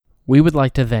We would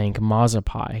like to thank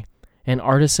Mazzapai, an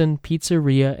artisan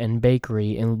pizzeria and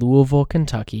bakery in Louisville,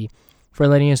 Kentucky, for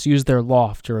letting us use their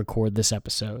loft to record this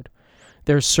episode.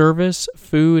 Their service,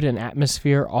 food, and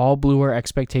atmosphere all blew our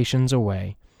expectations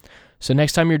away. So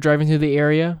next time you're driving through the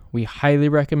area, we highly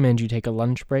recommend you take a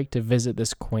lunch break to visit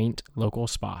this quaint local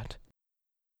spot.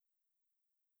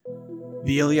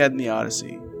 The Iliad and the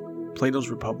Odyssey, Plato's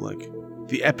Republic,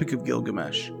 the Epic of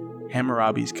Gilgamesh,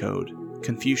 Hammurabi's Code,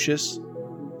 Confucius,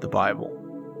 the Bible.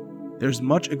 There's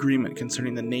much agreement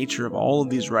concerning the nature of all of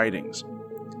these writings.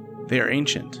 They are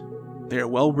ancient, they are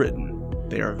well written,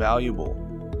 they are valuable,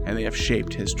 and they have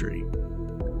shaped history.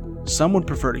 Some would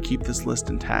prefer to keep this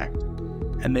list intact,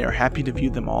 and they are happy to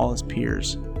view them all as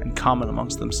peers and common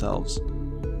amongst themselves.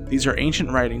 These are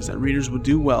ancient writings that readers would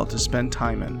do well to spend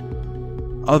time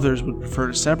in. Others would prefer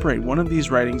to separate one of these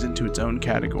writings into its own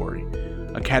category,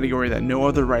 a category that no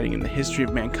other writing in the history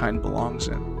of mankind belongs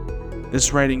in.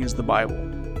 This writing is the Bible,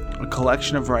 a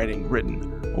collection of writing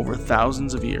written over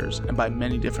thousands of years and by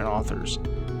many different authors.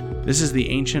 This is the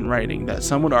ancient writing that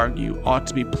some would argue ought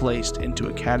to be placed into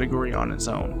a category on its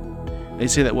own. They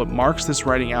say that what marks this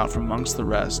writing out from amongst the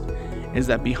rest is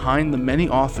that behind the many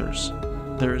authors,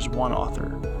 there is one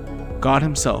author. God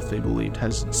himself, they believed,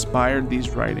 has inspired these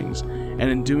writings, and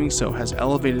in doing so has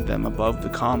elevated them above the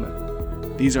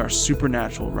common. These are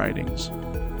supernatural writings.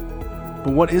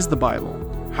 But what is the Bible?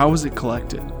 How is it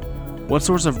collected? What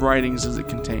sorts of writings does it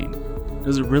contain?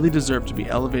 Does it really deserve to be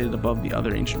elevated above the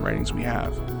other ancient writings we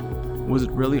have? Was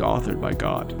it really authored by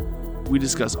God? We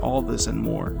discuss all this and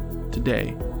more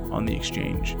today on The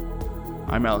Exchange.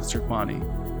 I'm Alex Turkmani,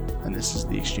 and this is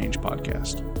The Exchange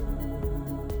Podcast.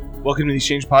 Welcome to The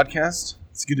Exchange Podcast.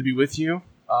 It's good to be with you.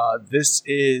 This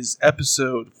is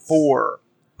episode 4,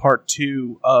 part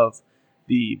 2 of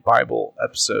the Bible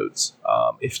episodes.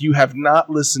 If you have not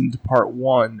listened to part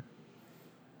 1,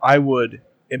 I would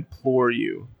implore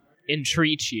you,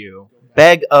 Entreat you.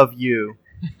 Beg of you.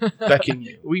 beckon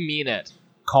you, We mean it.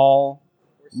 call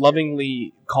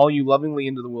you lovingly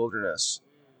into the wilderness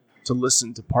to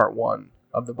listen to part 1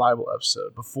 of the Bible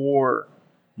episode before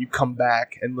you come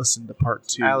back and listen to part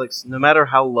 2. Alex, no matter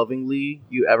how lovingly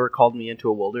you ever called me into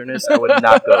a wilderness, I would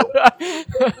not go.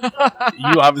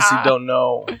 You obviously don't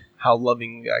know how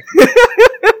lovingly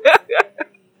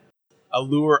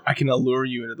I can allure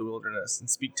you into the wilderness and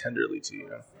speak tenderly to you.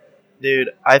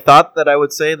 Dude, I thought that I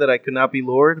would say that I could not be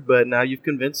Lord, but now you've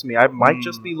convinced me. I might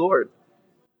just be Lord.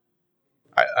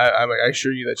 I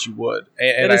assure you that you would.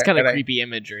 And That is kind of creepy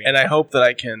imagery. And I hope that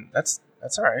I can. That's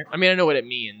all right. I mean, I know what it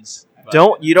means.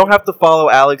 You don't have to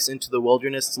follow Alex into the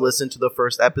wilderness to listen to the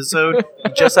first episode.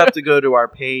 You just have to go to our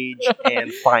page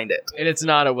and find it. And it's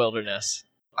not a wilderness.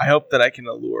 I hope that I can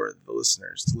allure the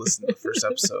listeners to listen to the first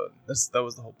episode. That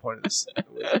was the whole point of this.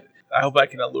 I hope I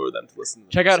can allure them to listen.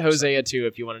 Check out Hosea 2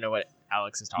 if you want to know what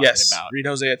Alex is talking about. Read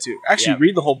Hosea 2. Actually,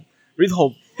 read the whole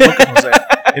book of Hosea.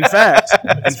 In fact,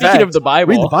 Speaking of the Bible,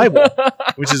 read the Bible,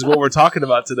 which is what we're talking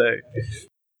about today.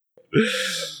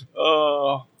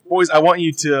 Boys, I want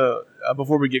you to,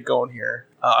 before we get going here,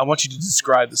 I want you to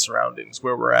describe the surroundings,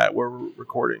 where we're at, where we're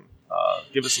recording.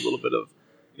 Give us a little bit of,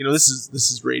 this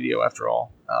is radio after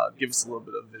all. Give us a little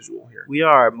bit of visual here. We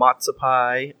are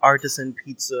Mazzapai Artisan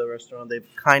Pizza Restaurant. They've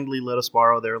kindly let us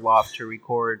borrow their loft to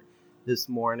record this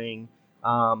morning.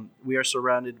 We are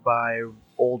surrounded by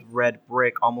old red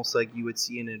brick, almost like you would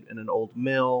see in an old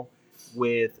mill,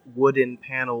 with wooden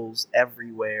panels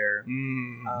everywhere.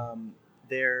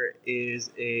 There is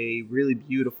a really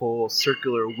beautiful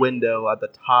circular window at the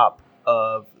top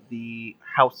of the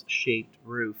house-shaped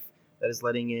roof that is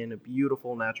letting in a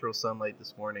beautiful natural sunlight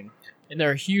this morning. And there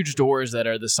are huge doors that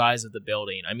are the size of the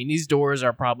building. I mean, these doors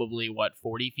are probably,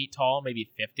 40 feet tall, maybe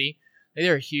 50.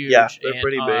 They're huge. Yeah, they're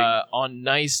pretty big. On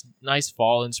nice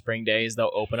fall and spring days, they'll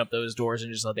open up those doors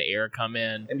and just let the air come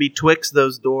in. And betwixt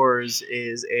those doors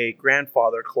is a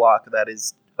grandfather clock that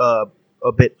is a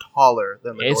bit taller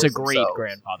than the doors It's a great themselves.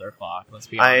 grandfather clock, let's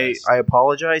be honest. I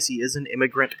apologize. He is an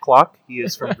immigrant clock. He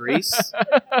is from Greece.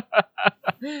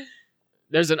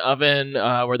 There's an oven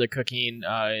where they're cooking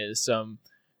some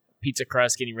pizza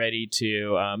crust, getting ready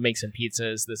to make some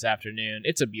pizzas this afternoon.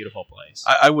 It's a beautiful place.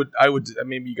 I would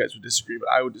maybe you guys would disagree, but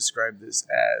I would describe this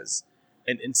as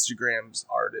an Instagram's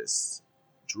artist's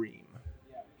dream.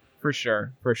 For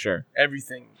sure.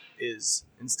 Everything is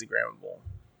Instagrammable.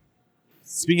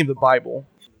 Speaking of the Bible,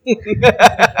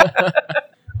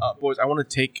 boys, I want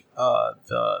to take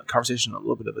the conversation in a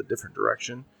little bit of a different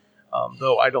direction,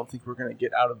 though I don't think we're going to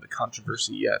get out of the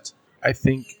controversy yet. I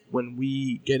think when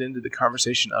we get into the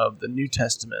conversation of the New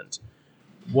Testament,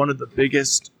 one of the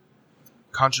biggest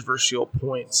controversial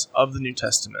points of the New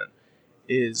Testament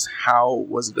is how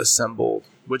was it assembled,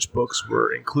 which books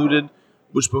were included,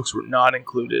 which books were not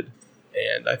included,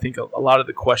 and I think a lot of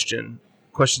the questions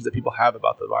that people have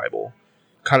about the Bible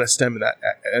kind of stem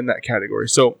in that category.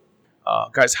 So,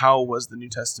 guys, how was the New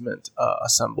Testament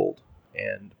assembled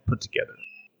and put together?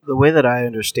 The way that I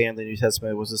understand the New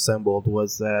Testament was assembled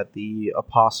was that the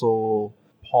Apostle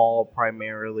Paul,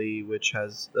 primarily, which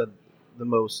has the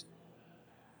most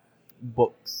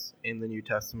books in the New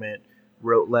Testament,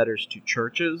 wrote letters to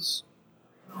churches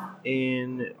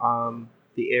in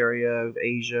the area of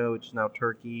Asia, which is now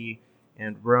Turkey,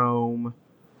 and Rome,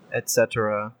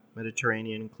 etc.,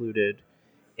 Mediterranean included.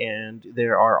 And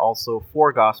there are also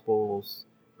 4 Gospels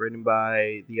written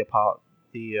by the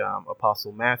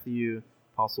Apostle Matthew,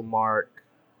 Apostle Mark,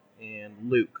 and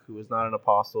Luke, who was not an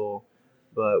apostle,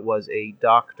 but was a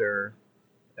doctor.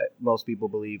 Most people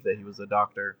believe that he was a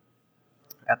doctor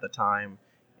at the time,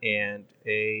 and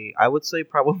I would say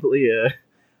probably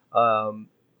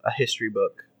a history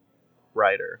book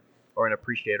writer or an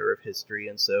appreciator of history,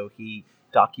 and so he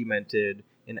documented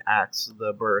in Acts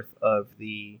the birth of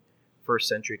the first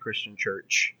century Christian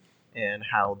church and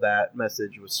how that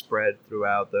message was spread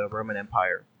throughout the Roman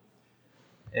Empire.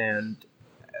 And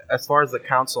as far as the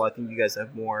council, I think you guys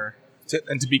have more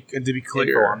And to be clear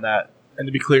info on that. And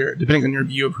to be clear, depending on your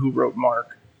view of who wrote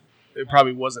Mark, it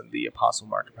probably wasn't the Apostle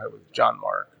Mark. It probably was John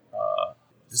Mark,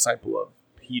 disciple of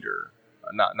Peter,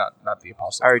 not the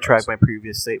Apostle. I retract my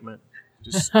previous statement.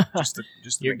 Just to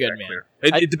You're make good, that man. clear.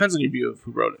 It depends on your view of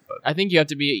who wrote it, but I think you have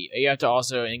to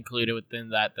also include it within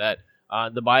that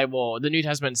the Bible, the New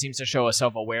Testament seems to show a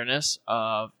self-awareness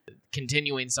of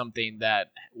continuing something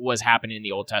that was happening in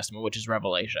the Old Testament, which is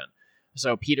Revelation.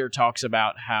 So Peter talks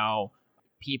about how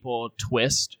people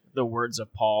twist the words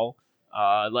of Paul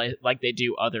like they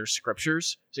do other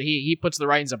scriptures. So he puts the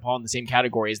writings of Paul in the same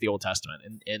category as the Old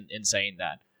Testament in saying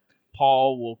that.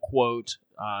 Paul will quote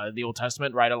the Old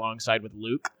Testament right alongside with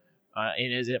Luke.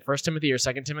 And is it 1 Timothy or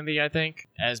 2 Timothy, I think,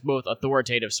 as both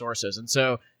authoritative sources. And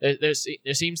so there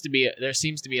seems to be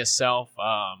a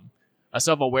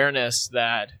self-awareness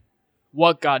that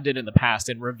what God did in the past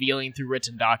and revealing through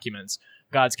written documents,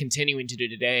 God's continuing to do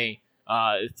today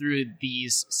through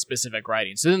these specific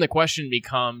writings. So then the question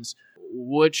becomes,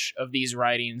 which of these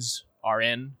writings are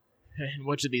in and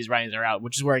which of these writings are out,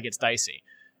 which is where it gets dicey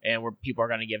and where people are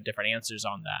going to give different answers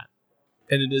on that.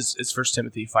 And it's 1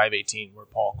 Timothy 5:18 where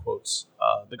Paul quotes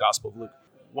the Gospel of Luke.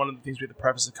 One of the things we have to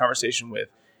preface the conversation with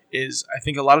is I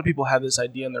think a lot of people have this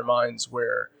idea in their minds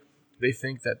where they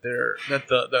think that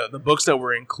the books that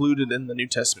were included in the New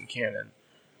Testament canon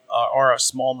are a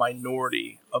small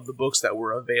minority of the books that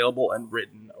were available and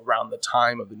written around the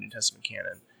time of the New Testament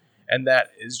canon, and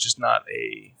that is just not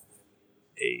a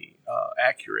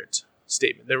accurate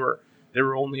statement. There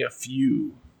were only a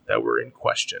few that were in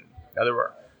question. Now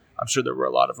I'm sure there were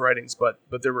a lot of writings, but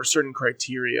there were certain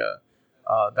criteria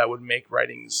that would make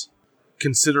writings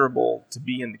considerable to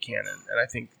be in the canon, and I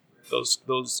think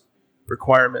those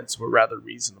requirements were rather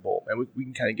reasonable, and we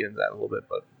can kind of get into that a little bit.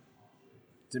 But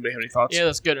does anybody have any thoughts? Yeah,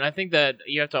 that's good, and I think that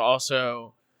you have to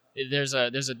also there's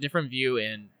a different view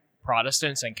in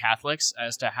Protestants and Catholics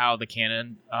as to how the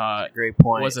canon Great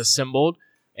point. was assembled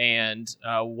and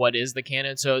what is the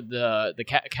canon. So the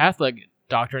Catholic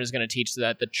doctrine is going to teach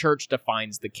that the church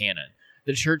defines the canon.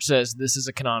 The church says this is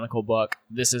a canonical book,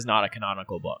 this is not a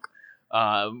canonical book.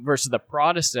 Versus a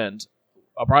Protestant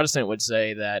would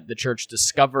say that the church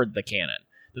discovered the canon.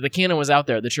 That the canon was out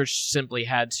there. The church simply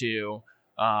had to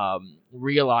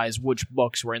realize which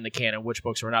books were in the canon, which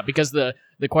books were not. Because the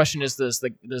question is this: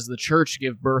 does the church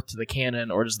give birth to the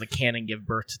canon, or does the canon give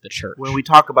birth to the church? When we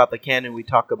talk about the canon, we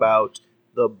talk about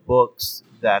the books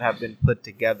that have been put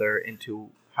together into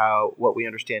what we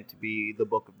understand to be the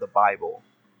book of the Bible.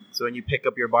 So when you pick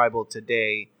up your Bible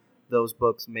today, those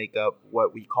books make up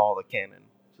what we call the canon,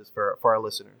 just for our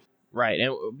listeners. Right,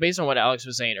 and based on what Alex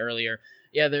was saying earlier,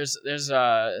 yeah, there's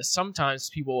sometimes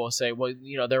people will say, well,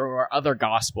 there were other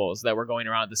gospels that were going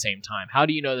around at the same time. How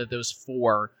do you know that those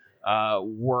 4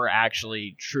 were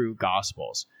actually true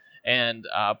gospels? And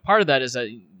part of that is that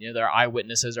there are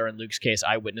eyewitnesses, or in Luke's case,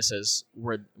 eyewitnesses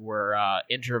were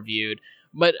interviewed.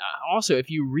 But also, if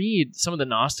you read some of the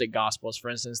Gnostic Gospels, for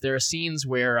instance, there are scenes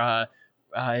where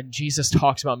Jesus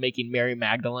talks about making Mary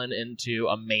Magdalene into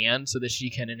a man so that she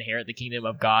can inherit the kingdom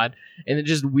of God. And then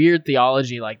just weird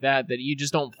theology like that you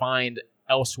just don't find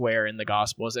elsewhere in the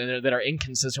Gospels and that are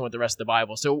inconsistent with the rest of the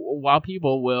Bible. So while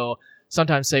people will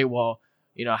sometimes say, well,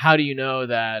 how do you know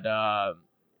that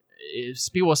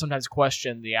people will sometimes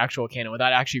question the actual canon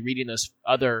without actually reading those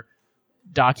other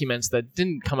documents that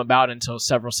didn't come about until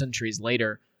several centuries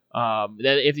later,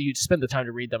 That if you spend the time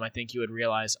to read them, I think you would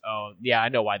realize, oh, yeah, I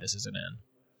know why this isn't in.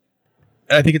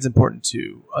 And I think it's important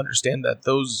to understand that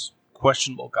those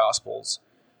questionable gospels,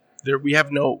 we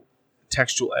have no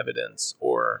textual evidence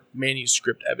or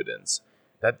manuscript evidence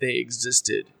that they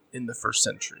existed in the first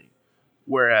century.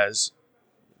 Whereas,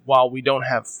 while we don't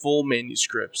have full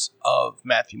manuscripts of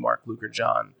Matthew, Mark, Luke, or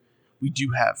John, we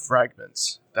do have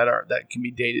fragments that can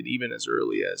be dated even as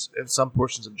early as, in some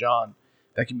portions of John,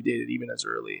 that can be dated even as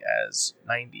early as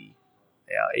 90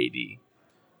 AD.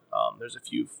 There's a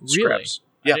few scraps.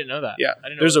 I didn't know that. Yeah, I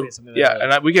didn't know something that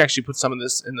early. and we can actually put some of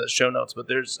this in the show notes. But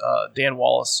there's Dan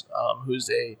Wallace, who's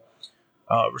a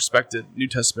respected New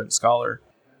Testament scholar,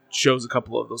 shows a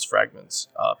couple of those fragments.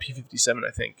 P57,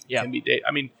 I think, can be dated.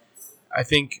 I mean, I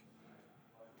think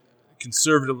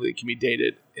conservatively it can be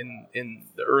dated in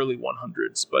the early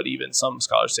 100s, but even some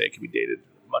scholars say it can be dated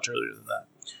much earlier than that.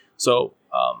 So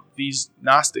these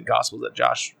Gnostic Gospels that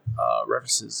Josh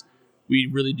references, we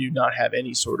really do not have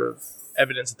any sort of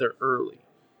evidence that they're early.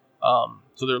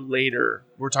 So they're later.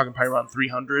 We're talking probably around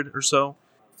 300 or so,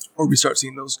 or we start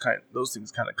seeing those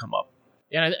things kind of come up.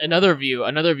 Yeah, another view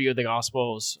of the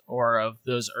Gospels or of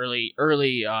those early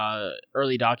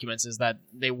documents is that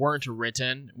they weren't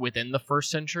written within the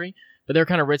first century, but they're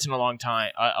kind of written along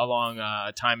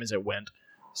time as it went.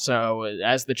 So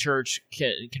as the church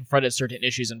confronted certain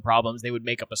issues and problems, they would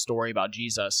make up a story about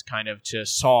Jesus kind of to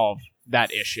solve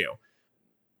that issue.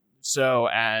 So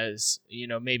as,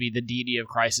 maybe the deity of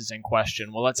Christ is in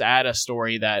question, well, let's add a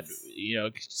story that,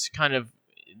 kind of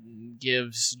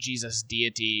gives Jesus'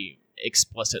 deity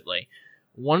explicitly.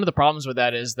 One of the problems with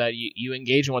that is that you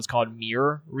engage in what's called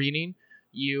mirror reading.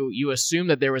 You assume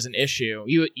that there was an issue.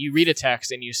 You read a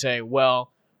text and you say,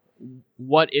 well,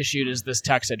 what issue does this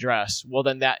text address? Well,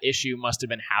 then that issue must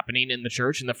have been happening in the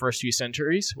church in the first few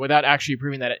centuries without actually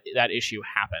proving that that issue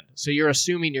happened. So you're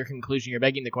assuming your conclusion, you're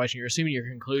begging the question, you're assuming your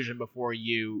conclusion before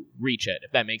you reach it,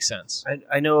 if that makes sense.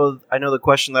 I know the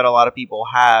question that a lot of people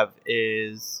have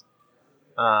is,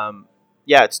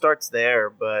 it starts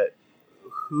there, but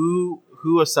who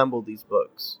assembled these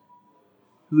books?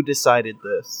 Who decided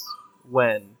this?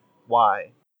 When?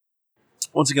 Why?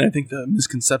 Once again, I think the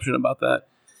misconception about that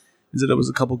is that it was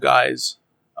a couple guys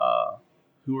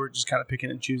who were just kind of picking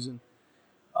and choosing.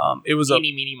 It was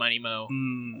Eeny, meeny, miny, mo.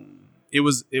 It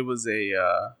was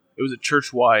a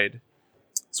church-wide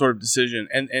sort of decision,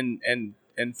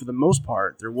 and for the most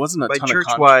part, there wasn't a ton of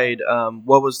church-wide.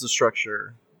 What was the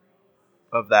structure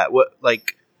of that?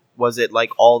 Was it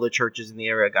like all the churches in the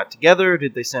area got together?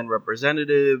 Did they send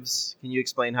representatives? Can you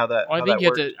explain how that? Well, I think you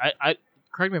have to. I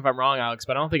correct me if I'm wrong, Alex,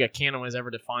 but I don't think a canon was ever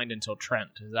defined until Trent.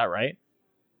 Is that right?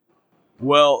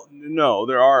 Well, no,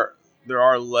 there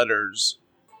are letters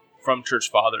from church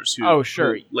fathers who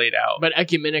laid out. But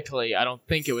ecumenically, I don't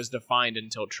think it was defined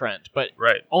until Trent, but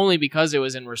right. Only because it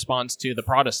was in response to the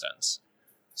Protestants.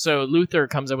 So Luther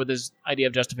comes up with this idea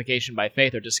of justification by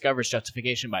faith, or discovers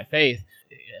justification by faith.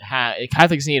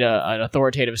 Catholics need an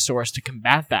authoritative source to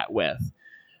combat that with,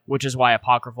 which is why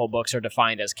apocryphal books are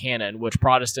defined as canon, which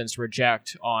Protestants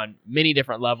reject on many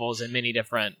different levels and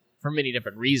for many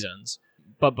different reasons.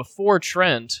 But before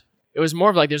Trent, it was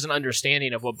more of like there's an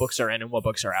understanding of what books are in and what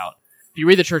books are out. If you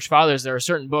read the Church Fathers, there are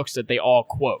certain books that they all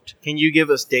quote. Can you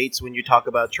give us dates when you talk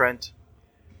about Trent?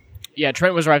 Yeah,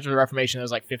 Trent was right after the Reformation. It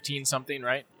was like 15-something,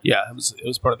 right? Yeah, it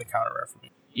was part of the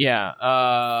Counter-Reformation. Yeah,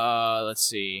 let's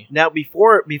see. Now,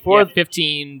 before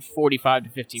 1545 to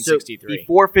 1563. So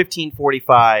before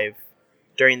 1545,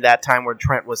 during that time where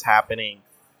Trent was happening,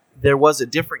 there was a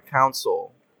different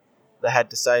council that had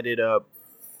decided a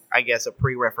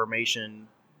pre-Reformation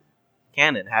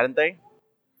canon, hadn't they?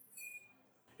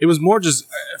 It was more just...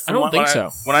 I don't think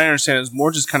so. What I understand is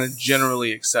more just kind of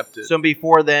generally accepted. So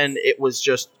before then, it was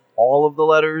just all of the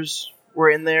letters were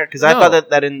in there? Because I thought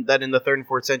that in the 3rd and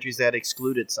 4th centuries, they had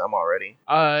excluded some already.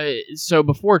 So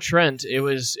before Trent, it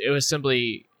was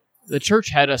simply... The church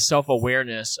had a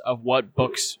self-awareness of what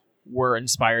books were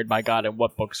inspired by God and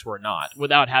what books were not,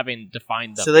 without having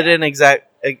defined them. So they didn't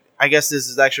I guess this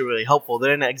is actually really helpful. They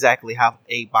didn't exactly have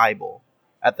a Bible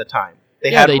at the time.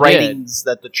 They had writings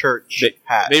that the church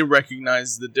had. They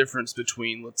recognized the difference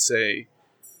between, let's say,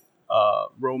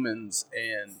 Romans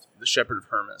and the Shepherd of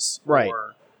Hermas, right,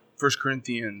 or 1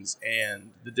 Corinthians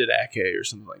and the Didache, or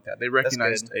something like that. They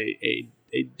recognized a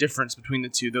difference between the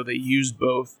two, though they used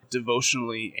both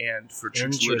devotionally and for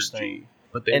church liturgy.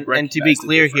 But they and to be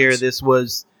clear here, this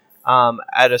was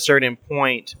at a certain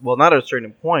point. Well, not at a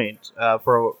certain point.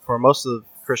 For most of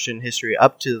Christian history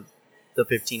up to the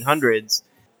 1500s,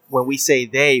 when we say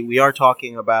they, we are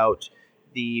talking about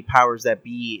the powers that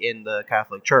be in the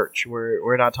Catholic Church.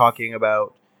 We're not talking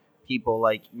about people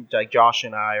like Josh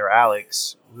and I or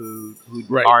Alex who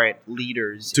Right. aren't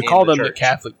leaders. To in call the them church.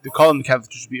 to call them the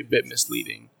Catholic Church would be a bit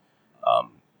misleading,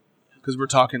 because we're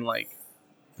talking like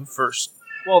the first.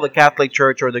 Well, the Catholic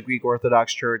Church or the Greek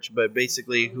Orthodox Church, but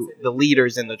basically the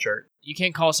leaders in the church. You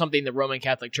can't call something the Roman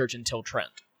Catholic Church until Trent,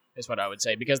 is what I would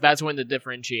say, because that's when the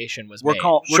differentiation was We're made.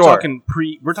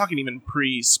 We're talking even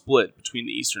pre-split between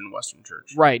the Eastern and Western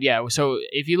Church. Right, yeah. So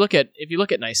if you look at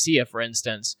Nicaea, for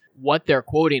instance, what they're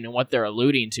quoting and what they're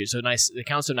alluding to. So the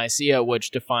Council of Nicaea, which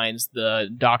defines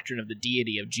the doctrine of the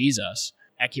deity of Jesus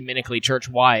ecumenically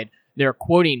church-wide, they're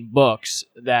quoting books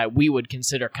that we would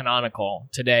consider canonical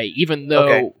today, even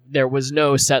though there was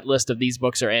no set list of these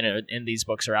books are in and these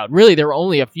books are out. Really, there were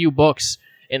only a few books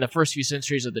in the first few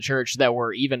centuries of the church that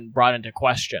were even brought into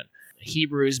question.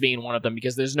 Hebrews being one of them,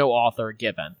 because there's no author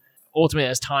given. Ultimately,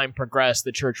 as time progressed,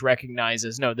 the church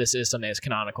recognizes, no, this is something that's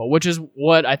canonical, which is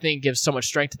what I think gives so much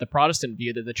strength to the Protestant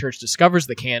view, that the church discovers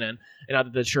the canon and not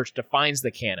that the church defines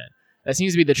the canon. That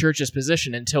seems to be the church's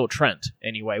position until Trent,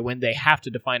 anyway, when they have to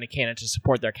define a canon to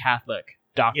support their Catholic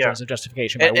doctrines of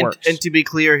justification by works. And to be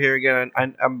clear here again,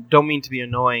 I don't mean to be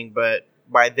annoying, but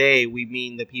by they, we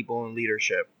mean the people in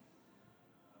leadership.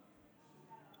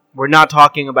 We're not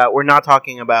talking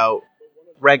about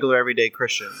regular everyday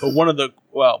Christians. But one of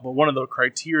the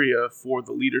criteria for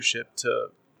the leadership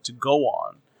to go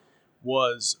on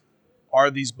was, are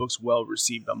these books well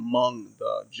received among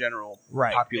the general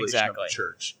population of the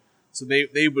church? So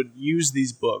they would use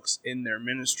these books in their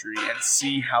ministry and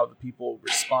see how the people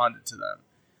responded to them.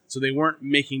 So they weren't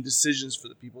making decisions for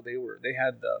the people. They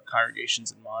had the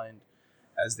congregations in mind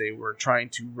as they were trying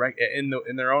to,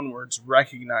 in their own words,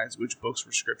 recognize which books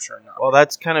were scripture or not. Well,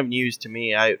 that's kind of news to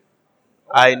me. I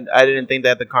didn't think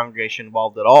that the congregation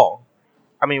involved at all.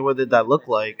 I mean, what did that look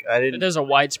like? There's a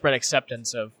widespread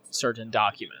acceptance of certain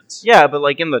documents. Yeah, but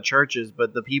like in the churches,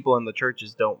 but the people in the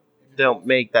churches don't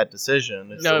make that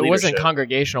decision. It's No, it wasn't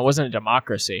congregational. It wasn't a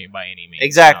democracy by any means.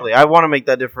 Exactly. No. I want to make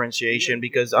that differentiation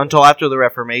because until after the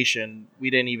Reformation,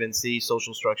 we didn't even see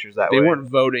social structures that way. They weren't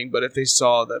voting, but if they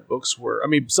saw that books were... I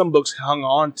mean, some books hung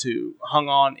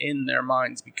on in their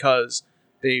minds because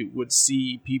they would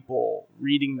see people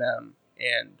reading them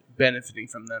and benefiting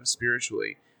from them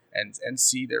spiritually and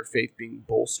see their faith being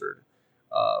bolstered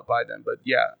by them. But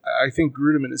yeah, I think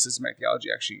Grudem in his systematic theology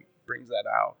actually brings that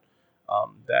out.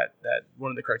 That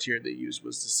one of the criteria they used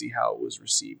was to see how it was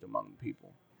received among the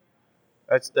people.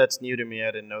 That's new to me.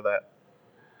 I didn't know that.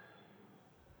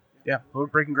 Yeah, we're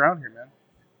breaking ground here, man.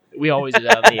 We always do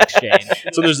that on the exchange.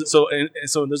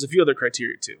 So there's a few other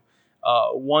criteria too.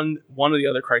 One of the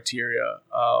other criteria,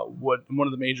 one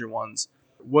of the major ones,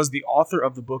 was the author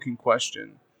of the book in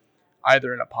question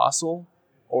either an apostle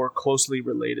or closely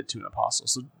related to an apostle.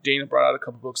 So Dana brought out a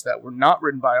couple books that were not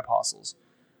written by apostles.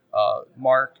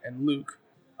 Mark and Luke.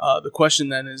 The question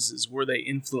then is were they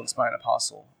influenced by an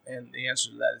apostle? And the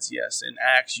answer to that is yes. In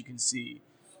Acts, you can see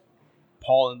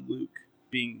Paul and Luke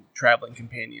being traveling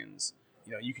companions.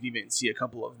 You could even see a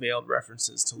couple of veiled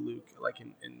references to Luke, like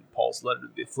in Paul's letter to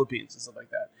the Philippians and stuff like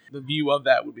that. The view of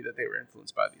that would be that they were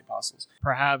influenced by the apostles.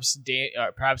 Perhaps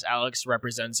Alex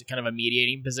represents kind of a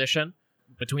mediating position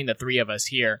between the three of us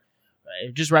here.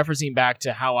 Just referencing back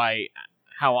to how I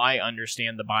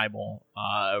understand the Bible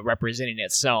representing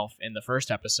itself in the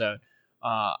first episode,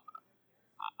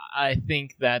 I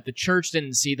think that the church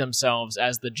didn't see themselves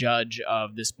as the judge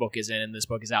of this book is in and this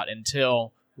book is out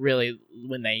until really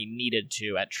when they needed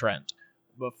to at Trent.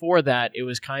 Before that, it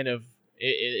was kind of,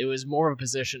 it was more of a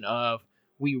position of,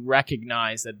 we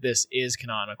recognize that this is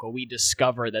canonical. We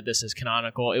discover that this is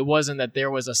canonical. It wasn't that there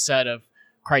was a set of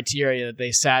criteria that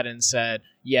they sat and said,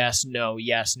 yes, no,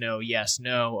 yes, no, yes,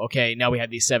 no. Okay, now we have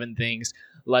these 7 things.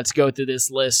 Let's go through this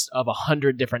list of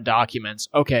 100 different documents.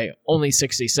 Okay, only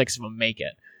 66 of them make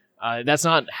it. That's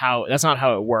not how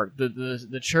it worked.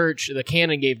 The church, the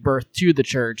canon gave birth to the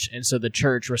church, and so the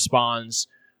church responds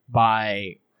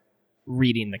by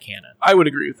reading the canon. I would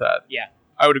agree with that. Yeah.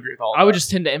 I would agree with all of that. I would just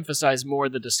tend to emphasize more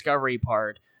the discovery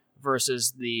part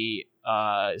versus the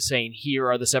saying, here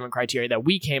are the 7 criteria that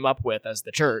we came up with as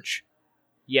the church.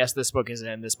 Yes, this book is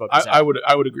in, this book is out.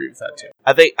 I would agree with that too.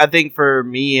 I think for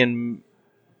me, and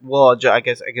well, I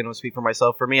guess I can speak for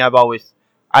myself. For me, I've always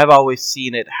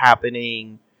seen it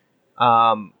happening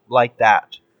like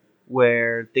that,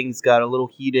 where things got a little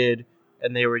heated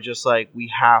and they were just like,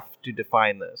 we have to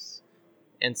define this.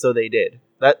 And so they did.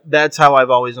 That's how I've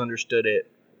always understood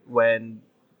it when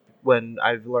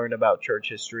I've learned about church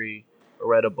history or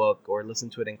read a book or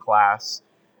listened to it in class.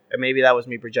 And maybe that was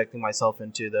me projecting myself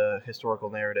into the historical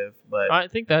narrative, but I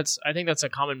think that's a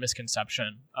common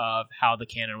misconception of how the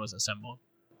canon was assembled.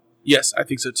 Yes, I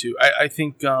think so too. I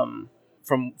think from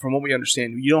what we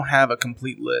understand, you don't have a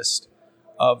complete list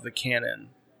of the canon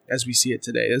as we see it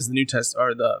today, as the New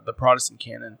Testament or the Protestant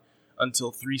canon,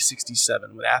 until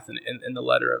 367 with in the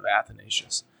letter of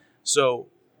Athanasius. So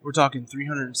we're talking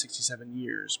 367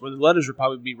 years, where the letters would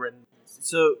probably be written.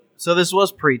 So this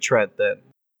was pre-Trent then.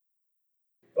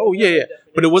 Oh yeah,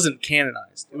 but it wasn't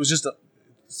canonized. It was just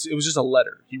a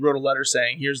letter. He wrote a letter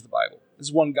saying, "Here's the Bible." This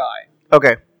is one guy.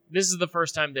 Okay. This is the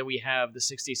first time that we have the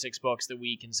 66 books that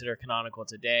we consider canonical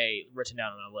today written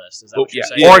down on a list. Is that what you're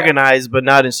saying? Organized, but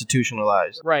not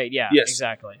institutionalized. Right, yeah, yes.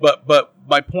 Exactly. But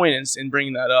my point in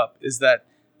bringing that up is that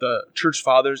the church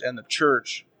fathers and the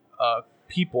church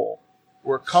people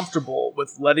were comfortable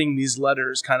with letting these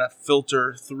letters kind of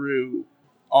filter through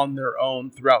on their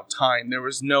own throughout time. There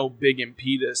was no big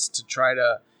impetus to try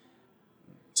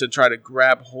to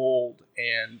grab hold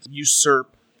and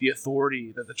usurp the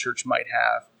authority that the church might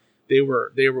have. They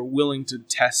were willing to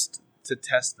test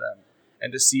them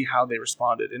and to see how they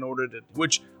responded in order to,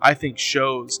 which I think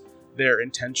shows their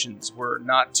intentions were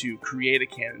not to create a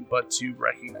canon, but to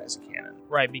recognize a canon.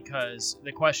 Right, because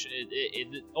the question,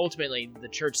 ultimately, the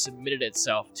church submitted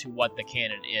itself to what the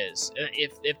canon is.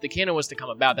 If the canon was to come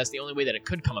about, that's the only way that it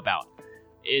could come about.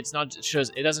 It doesn't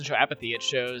show apathy. It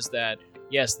shows that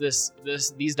yes,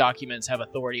 these documents have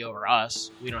authority over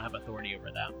us. We don't have authority over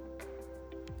them.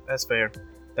 That's fair.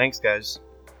 Thanks, guys.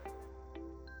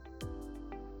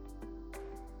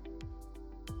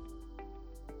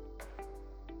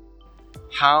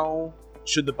 How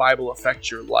should the Bible affect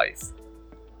your life?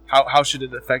 How should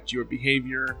it affect your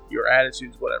behavior, your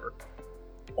attitudes, whatever?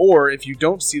 Or if you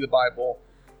don't see the Bible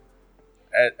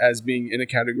as being in a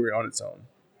category on its own,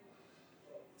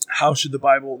 how should the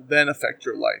Bible then affect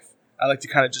your life? I like to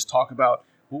kind of just talk about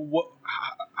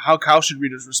how should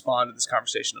readers respond to this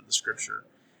conversation of the Scripture,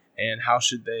 and how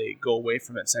should they go away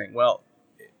from it saying, well,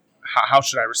 how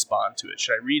should I respond to it?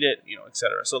 Should I read it,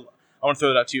 etc. So I want to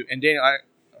throw that out to you. And Daniel,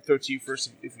 I'll throw it to you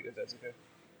first if that's okay.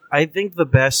 I think the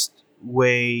best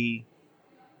way,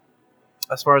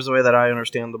 as far as the way that I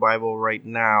understand the Bible right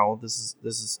now, this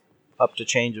is up to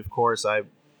change, of course. I'm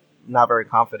not very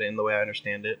confident in the way I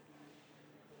understand it.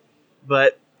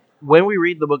 But when we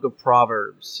read the book of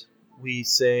Proverbs, we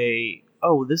say,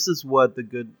 "Oh, this is what a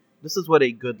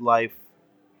good life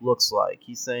looks like."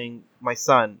 He's saying, "My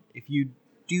son, if you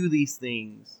do these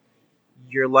things,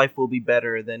 your life will be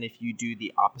better than if you do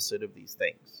the opposite of these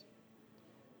things."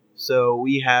 So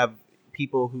we have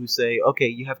people who say, "Okay,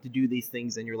 you have to do these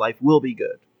things and your life will be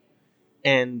good."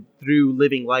 And through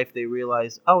living life, they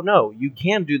realize, "Oh no, you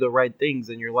can do the right things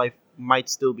and your life might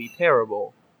still be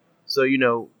terrible." So,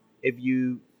 if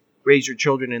you raise your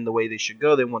children in the way they should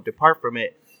go, they won't depart from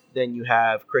it. Then you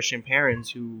have Christian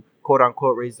parents who, quote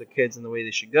unquote, raise their kids in the way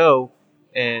they should go,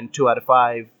 and 2 out of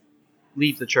 5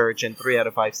 leave the church and 3 out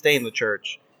of 5 stay in the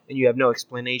church. And you have no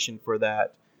explanation for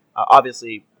that.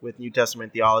 Obviously, with New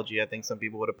Testament theology, I think some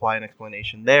people would apply an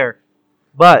explanation there.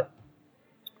 But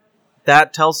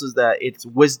that tells us that it's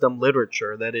wisdom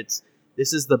literature, that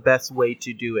this is the best way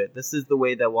to do it. This is the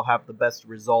way that will have the best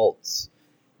results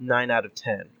 9 out of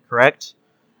 10, correct?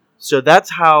 So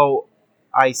that's how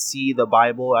I see the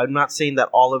Bible. I'm not saying that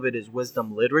all of it is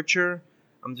wisdom literature.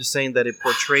 I'm just saying that it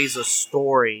portrays a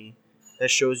story that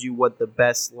shows you what the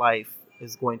best life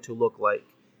is going to look like.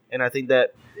 And I think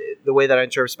that the way that I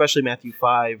interpret, especially Matthew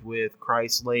 5, with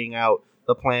Christ laying out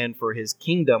the plan for his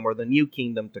kingdom or the new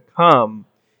kingdom to come,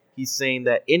 he's saying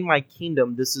that in my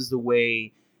kingdom, this is the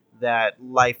way that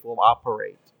life will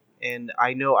operate. And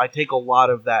I know I take a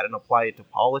lot of that and apply it to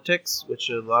politics,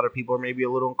 which a lot of people are maybe a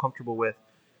little uncomfortable with.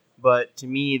 But to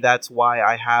me, that's why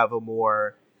I have a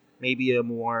more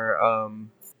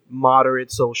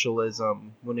moderate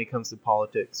socialism when it comes to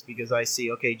politics. Because I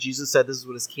see, okay, Jesus said this is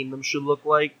what his kingdom should look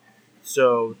like.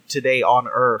 So today on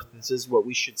earth, this is what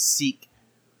we should seek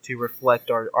to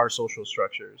reflect our social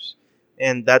structures.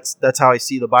 And that's how I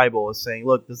see the Bible, is saying,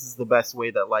 look, this is the best way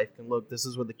that life can look. This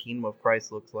is what the kingdom of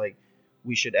Christ looks like.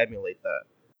 We should emulate that.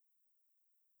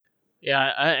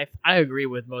 Yeah, I agree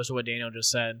with most of what Daniel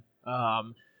just said.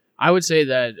 I would say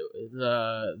that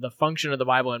the function of the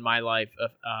Bible in my life,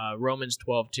 Romans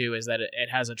 12:2, is that it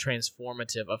has a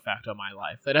transformative effect on my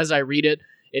life. That as I read it,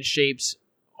 it shapes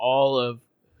all of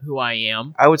who I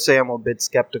am. I would say I'm a bit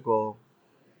skeptical.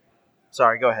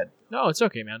 Sorry, go ahead. No, it's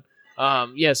okay, man.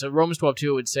 So Romans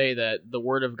 12:2 would say that the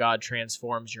Word of God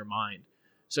transforms your mind.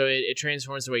 So it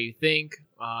transforms the way you think,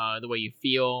 the way you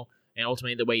feel, and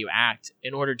ultimately the way you act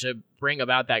in order to bring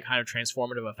about that kind of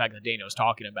transformative effect that Daniel was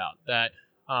talking about. That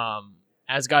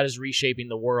as God is reshaping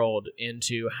the world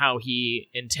into how he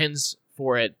intends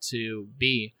for it to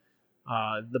be,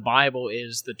 The Bible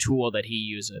is the tool that he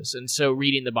uses. And so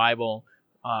reading the Bible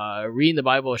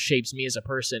shapes me as a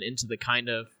person into the kind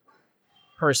of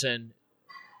person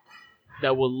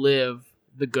that will live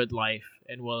the good life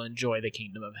and will enjoy the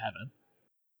kingdom of heaven.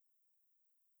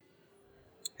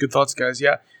 Good thoughts, guys.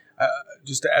 Yeah,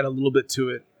 just to add a little bit to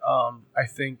it, I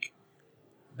think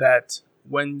that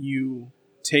when you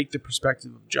take the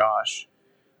perspective of Josh,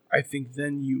 I think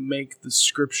then you make the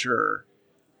scripture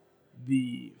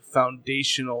the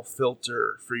foundational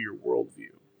filter for your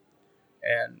worldview.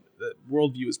 And the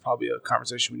worldview is probably a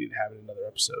conversation we need to have in another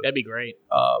episode. That'd be great.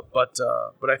 But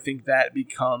I think that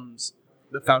becomes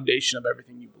the foundation of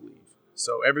everything you believe.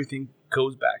 So everything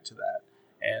goes back to that.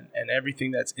 And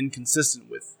everything that's inconsistent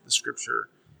with the scripture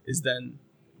is then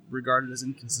regarded as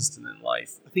inconsistent in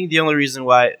life. I think the only reason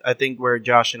why I think where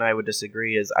Josh and I would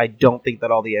disagree is I don't think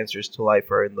that all the answers to life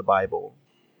are in the Bible.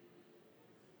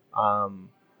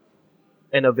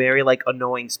 In a very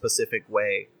annoying specific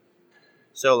way.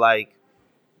 So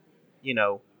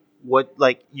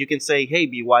what you can say, hey,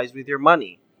 be wise with your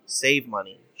money, save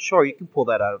money. Sure, you can pull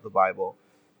that out of the Bible,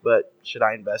 but should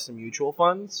I invest in mutual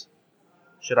funds?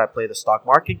 Should I play the stock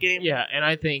market game? Yeah, and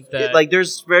I think that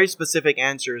there's very specific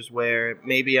answers where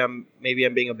maybe I'm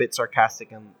being a bit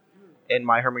sarcastic in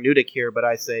my hermeneutic here, but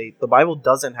I say the Bible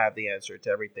doesn't have the answer to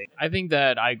everything. I think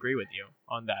that I agree with you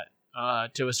on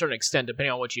that to a certain extent,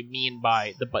 depending on what you mean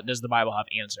by does the Bible have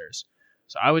answers.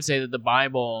 So I would say that the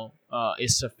Bible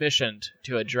is sufficient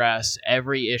to address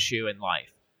every issue in life.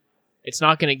 It's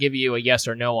not going to give you a yes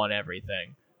or no on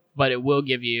everything, but it will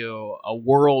give you a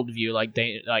worldview,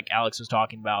 like Alex was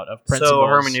talking about, of principles. So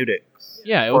hermeneutics.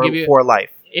 Yeah, it will give you for life.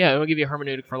 Yeah, it will give you a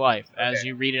hermeneutic for life as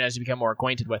you read it, as you become more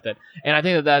acquainted with it. And I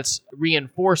think that that's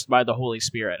reinforced by the Holy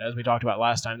Spirit, as we talked about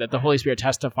last time, that the Holy Spirit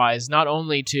testifies not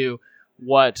only to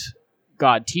what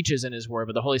God teaches in His Word,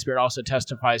 but the Holy Spirit also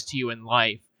testifies to you in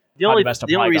life. The only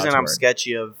reason I'm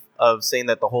sketchy of saying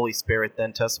that the Holy Spirit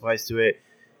then testifies to it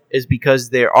is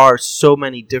because there are so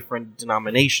many different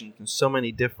denominations and so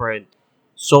many different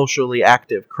socially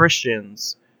active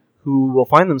Christians who will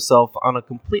find themselves on a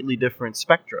completely different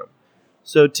spectrum.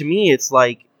 So to me, it's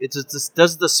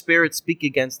does the Spirit speak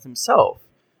against Himself?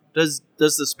 Does the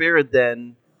Spirit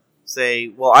then say,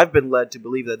 well, I've been led to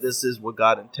believe that this is what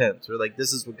God intends, or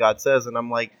this is what God says, and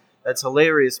I'm like, that's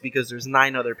hilarious because there's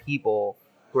 9 other people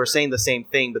who are saying the same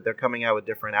thing, but they're coming out with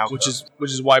different outcomes.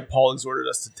 Which is why Paul exhorted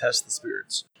us to test the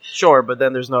spirits. Sure, but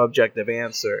then there's no objective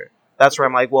answer. That's where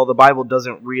I'm like, well, the Bible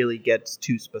doesn't really get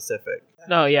too specific.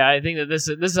 No, yeah, I think that this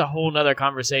is a whole nother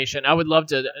conversation. I would love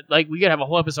to, we could have a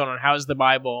whole episode on how does the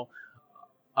Bible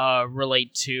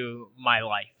relate to my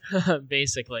life,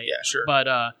 basically. Yeah, sure. But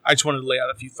I just wanted to lay out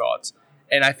a few thoughts.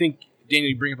 And I think,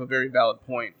 Daniel, you bring up a very valid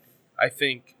point. I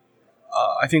think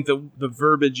the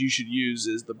verbiage you should use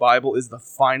is the Bible is the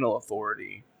final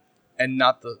authority and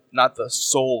not the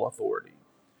sole authority.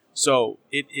 So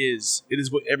it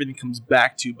is what everything comes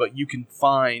back to, but you can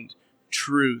find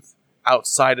truth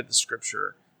outside of the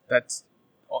scripture. That's,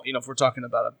 if we're talking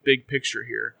about a big picture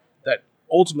here, that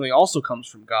ultimately also comes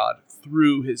from God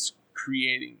through His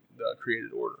creating the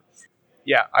created order.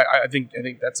 Yeah, I think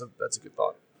that's a good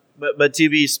thought. But to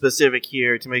be specific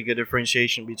here, to make a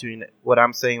differentiation between what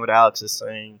I'm saying and what Alex is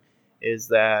saying, is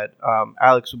that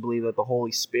Alex would believe that the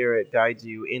Holy Spirit guides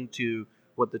you into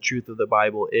what the truth of the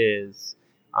Bible is,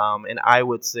 and I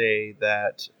would say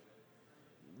that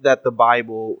the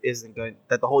Bible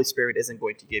that the Holy Spirit isn't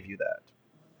going to give you that.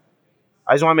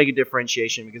 I just want to make a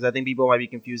differentiation because I think people might be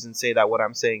confused and say that what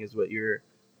I'm saying is what you're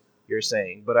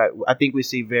saying, but I think we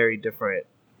see very different.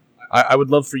 I would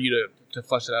love for you to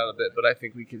flesh it out a bit, but I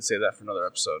think we can say that for another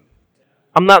episode.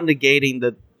 I'm not negating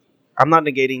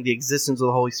the existence of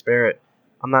the Holy Spirit.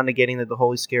 I'm not negating that the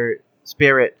Holy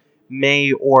Spirit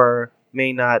may or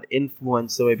may not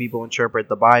influence the way people interpret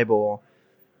the Bible.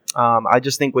 I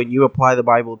just think when you apply the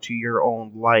Bible to your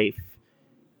own life,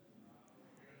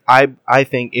 I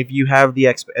think if you have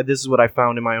this is what I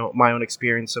found in my own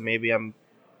experience, so maybe I'm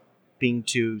being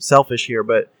too selfish here,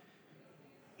 but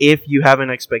if you have an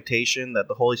expectation that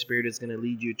the Holy Spirit is going to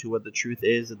lead you to what the truth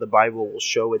is, that the Bible will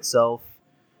show itself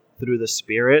through the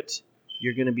Spirit,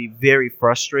 you're going to be very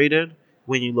frustrated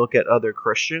when you look at other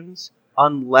Christians,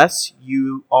 unless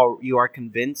you are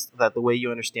convinced that the way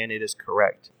you understand it is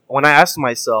correct. When I ask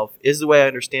myself, is the way I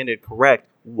understand it correct?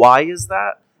 Why is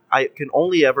that? I can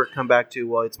only ever come back to,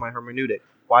 well, it's my hermeneutic.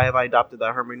 Why have I adopted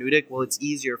that hermeneutic? Well, it's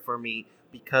easier for me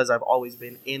because I've always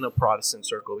been in a Protestant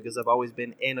circle, because I've always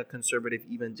been in a conservative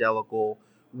evangelical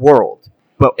world.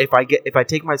 But if I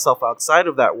take myself outside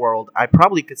of that world, I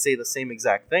probably could say the same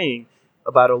exact thing,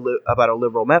 about a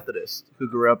liberal Methodist who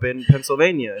grew up in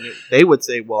Pennsylvania, and they would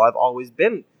say, "Well, I've always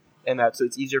been in that, so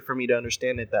it's easier for me to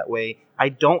understand it that way." I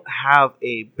don't have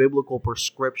a biblical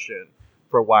prescription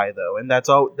for why, though, and that's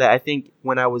all that I think.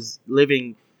 When I was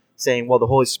living, saying, "Well, the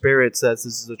Holy Spirit says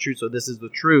this is the truth, so this is the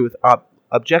truth,"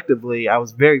 objectively, I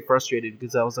was very frustrated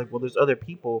because I was like, "Well, there's other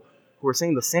people who are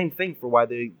saying the same thing for why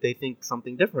they think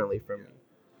something differently from me."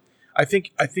 I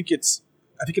think it's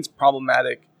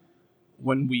problematic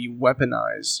when we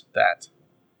weaponize that.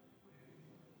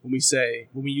 When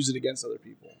we use it against other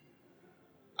people.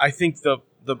 I think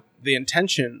the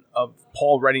intention of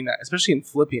Paul writing that, especially in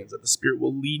Philippians, that the Spirit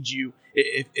will lead you.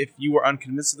 If you are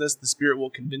unconvinced of this, the Spirit will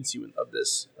convince you of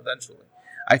this eventually.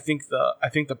 I think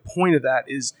the point of that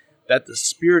is that the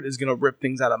Spirit is going to rip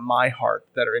things out of my heart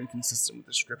that are inconsistent with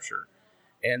the Scripture.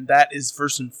 And that is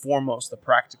first and foremost the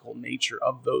practical nature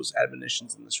of those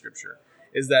admonitions in the Scripture,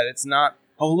 is that it's not,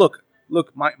 oh, look,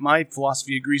 my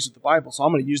philosophy agrees with the Bible, so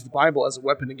I'm going to use the Bible as a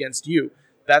weapon against you.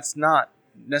 That's not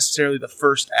necessarily the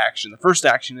first action. The first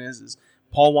action is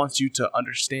Paul wants you to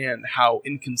understand how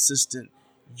inconsistent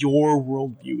your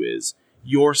worldview is,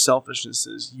 your selfishness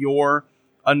is, your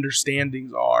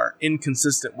understandings are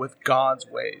inconsistent with God's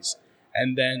ways,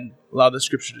 and then allow the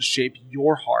Scripture to shape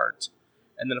your heart.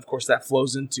 And then, of course, that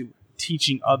flows into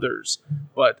teaching others.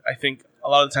 But I think a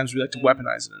lot of the times we like to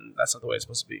weaponize it, and that's not the way it's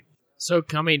supposed to be. So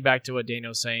coming back to what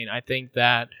Daniel's saying, I think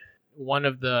that one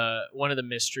of the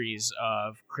mysteries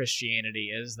of Christianity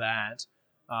is that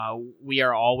we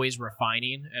are always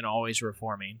refining and always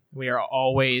reforming. We are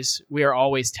always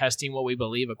testing what we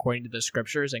believe according to the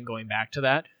Scriptures and going back to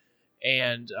that.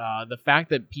 And the fact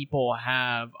that people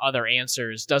have other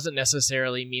answers doesn't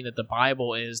necessarily mean that the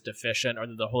Bible is deficient or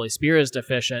that the Holy Spirit is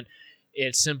deficient.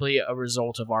 It's simply a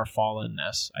result of our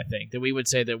fallenness, I think. That we would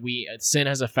say that sin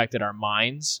has affected our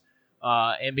minds.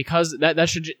 And because that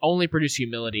should only produce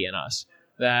humility in us.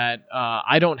 That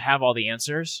I don't have all the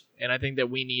answers. And I think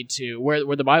that we need to,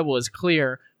 where the Bible is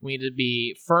clear, we need to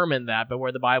be firm in that. But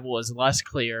where the Bible is less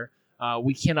clear,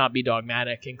 we cannot be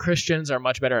dogmatic, and Christians are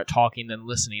much better at talking than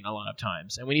listening a lot of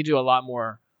times, and we need to do a lot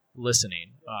more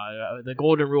listening. The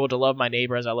golden rule to love my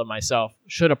neighbor as I love myself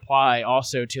should apply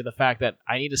also to the fact that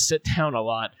I need to sit down a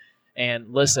lot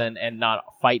and listen and not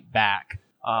fight back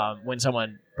when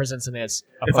someone presents something that's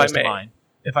opposed to mine.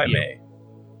 If I may,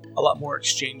 a lot more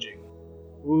exchanging.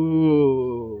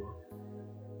 Ooh.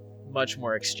 Much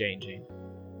more exchanging.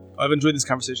 I've enjoyed this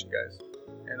conversation, guys.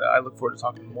 And I look forward to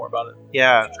talking more about it.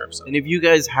 Yeah. And if you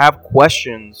guys have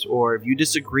questions or if you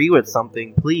disagree with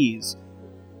something, please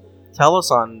tell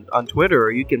us on Twitter,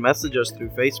 or you can message us through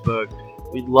Facebook.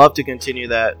 We'd love to continue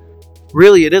that.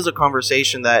 Really, it is a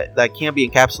conversation that can be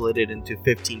encapsulated into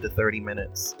 15 to 30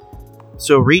 minutes.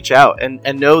 So reach out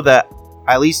and know that,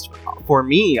 at least for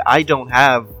me, I don't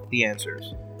have the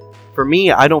answers. For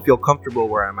me, I don't feel comfortable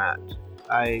where I'm at.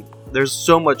 There's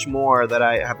so much more that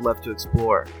I have left to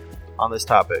explore on this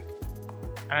topic.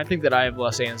 I think that I have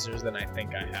less answers than I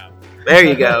think I have. There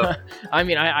you go. I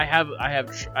mean,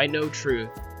 I know truth,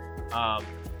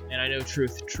 and I know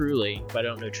truth truly, but I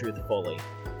don't know truth fully.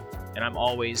 And I'm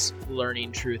always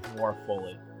learning truth more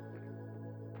fully.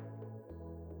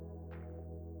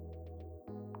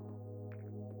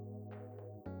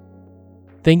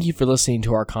 Thank you for listening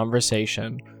to our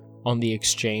conversation on the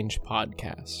Exchange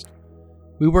Podcast.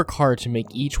 We work hard to make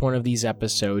each one of these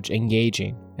episodes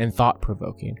engaging and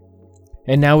thought-provoking.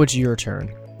 And now it's your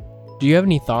turn. Do you have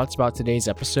any thoughts about today's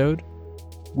episode?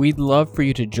 We'd love for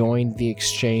you to join the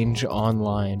Exchange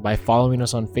online by following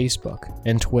us on Facebook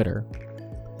and Twitter.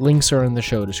 Links are in the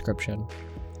show description.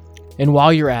 And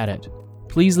while you're at it,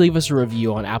 please leave us a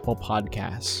review on Apple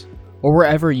Podcasts or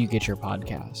wherever you get your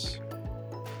podcasts.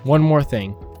 One more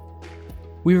thing.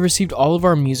 We've received all of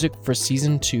our music for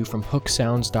Season 2 from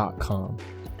hooksounds.com.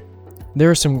 There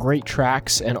are some great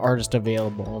tracks and artists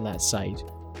available on that site.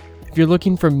 If you're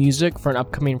looking for music for an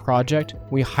upcoming project,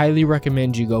 we highly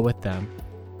recommend you go with them.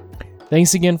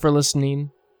 Thanks again for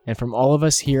listening, and from all of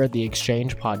us here at the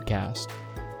Exchange Podcast,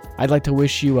 I'd like to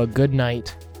wish you a good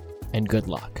night and good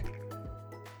luck.